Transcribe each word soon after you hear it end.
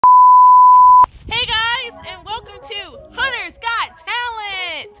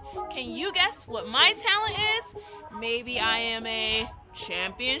you guess what my talent is? Maybe I am a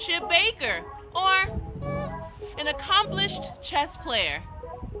championship baker or an accomplished chess player.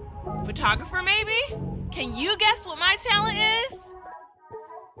 Photographer maybe? Can you guess what my talent is?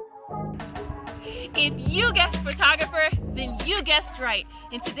 If you guessed photographer, then you guessed right.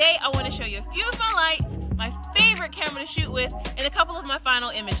 And today I want to show you a few of my lights, my favorite camera to shoot with, and a couple of my final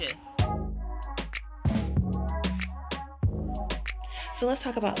images. So let's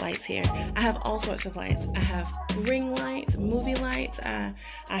talk about lights here. I have all sorts of lights. I have ring lights, movie lights. I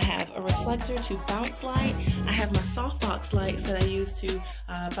have a reflector to bounce light. I have my softbox lights that I use to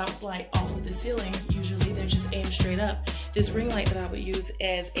bounce light off of the ceiling. Usually they're just aimed straight up. This ring light that I would use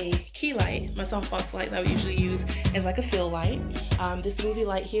as a key light. My softbox lights I would usually use as like a fill light. This movie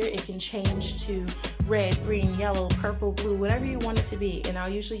light here, it can change to red, green, yellow, purple, blue, whatever you want it to be. And I'll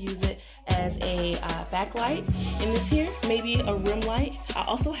usually use it as a backlight. In this here, maybe a rim light. I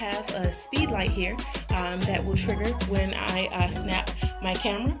also have a speed light here that will trigger when I snap my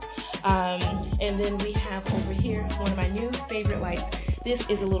camera. And then we have over here one of my new favorite lights. This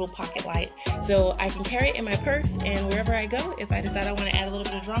is a little pocket light. So I can carry it in my purse, and wherever I go, if I decide I want to add a little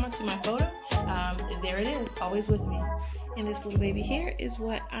bit of drama to my photo, there it is, always with me. And this little baby here is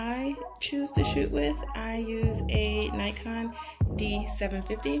what I choose to shoot with. I use a Nikon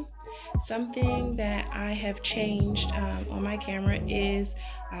D750. Something that I have changed on my camera is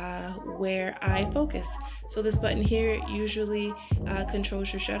where I focus. So this button here usually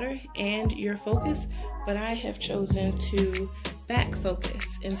controls your shutter and your focus, but I have chosen to back focus.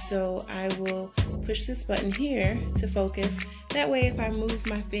 And so I will push this button here to focus. That way if I move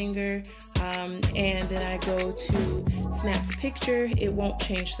my finger and then I go to snap the picture, it won't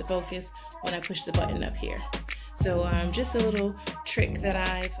change the focus when I push the button up here. So just a little trick that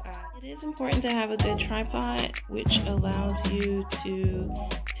I've it is important to have a good tripod, which allows you to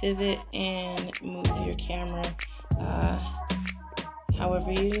pivot and move your camera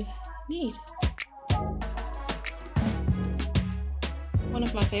however you need. One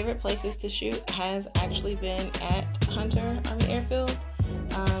of my favorite places to shoot has actually been at Hunter Army Airfield,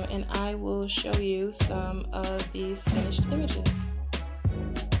 and I will show you some of these finished images.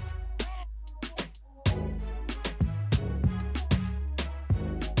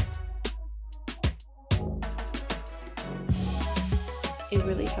 It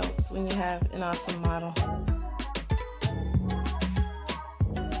really helps when you have an awesome model.